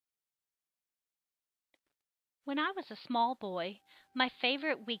When I was a small boy, my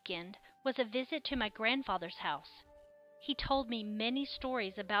favorite weekend was a visit to my grandfather's house. He told me many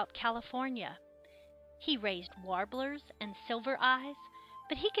stories about California. He raised warblers and silver eyes,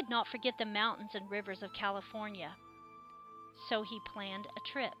 but he could not forget the mountains and rivers of California. So he planned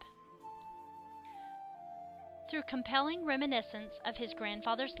a trip. Through compelling reminiscence of his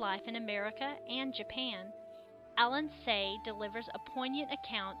grandfather's life in America and Japan, Alan Say delivers a poignant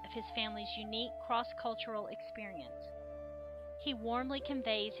account of his family's unique cross-cultural experience. He warmly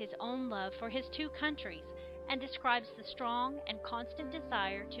conveys his own love for his two countries and describes the strong and constant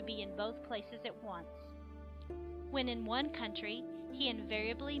desire to be in both places at once. When in one country, he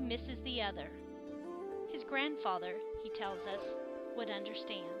invariably misses the other. His grandfather, he tells us, would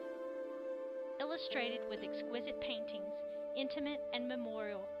understand. Illustrated with exquisite paintings, intimate and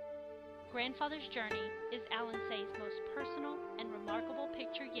memorial, Grandfather's Journey is Alan Say's most personal and remarkable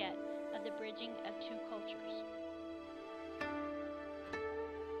picture yet.